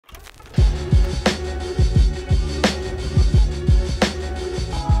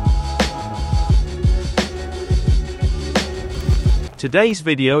Today's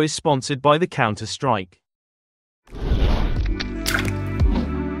video is sponsored by the Counter-Strike.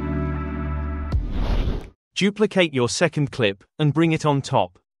 Duplicate your second clip and bring it on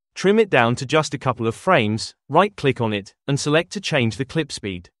top. Trim it down to just a couple of frames, right-click on it, and select to change the clip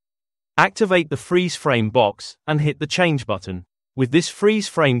speed. Activate the freeze frame box, and hit the change button. With this freeze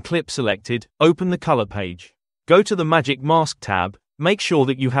frame clip selected, open the color page. Go to the Magic Mask tab, make sure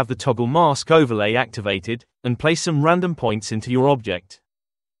that you have the toggle mask overlay activated, and place some random points into your object.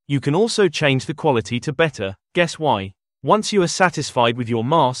 You can also change the quality to better. Guess why? Once you are satisfied with your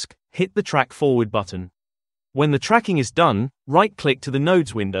mask, hit the track forward button. When the tracking is done, right-click to the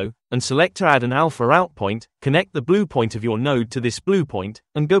Nodes window, and select to add an alpha out point, connect the blue point of your node to this blue point,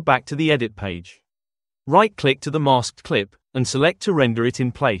 and go back to the edit page. Right-click to the masked clip, and select to render it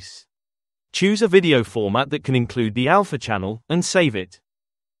in place. Choose a video format that can include the alpha channel, and save it.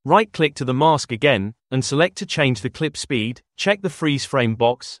 Right-click to the mask again, and select to change the clip speed, check the freeze frame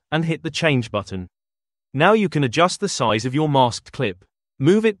box, and hit the change button. Now you can adjust the size of your masked clip.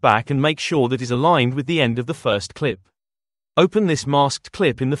 Move it back and make sure that it is aligned with the end of the first clip. Open this masked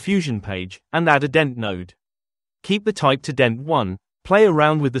clip in the Fusion page, and add a dent node. Keep the type to dent 1, play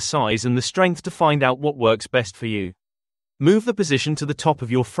around with the size and the strength to find out what works best for you. Move the position to the top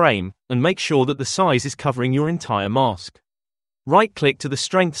of your frame, and make sure that the size is covering your entire mask. Right-click to the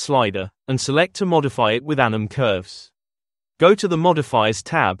Strength slider, and select to modify it with Anim Curves. Go to the Modifiers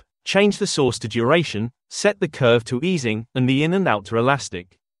tab, change the source to duration, set the curve to easing, and the in and out to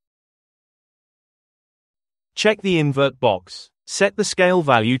elastic. Check the invert box. Set the scale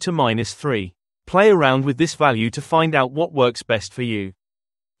value to -3. Play around with this value to find out what works best for you.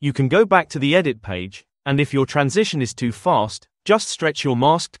 You can go back to the edit page, and if your transition is too fast, just stretch your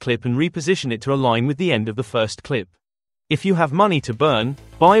masked clip and reposition it to align with the end of the first clip. If you have money to burn,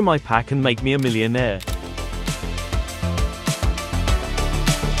 buy my pack and make me a millionaire.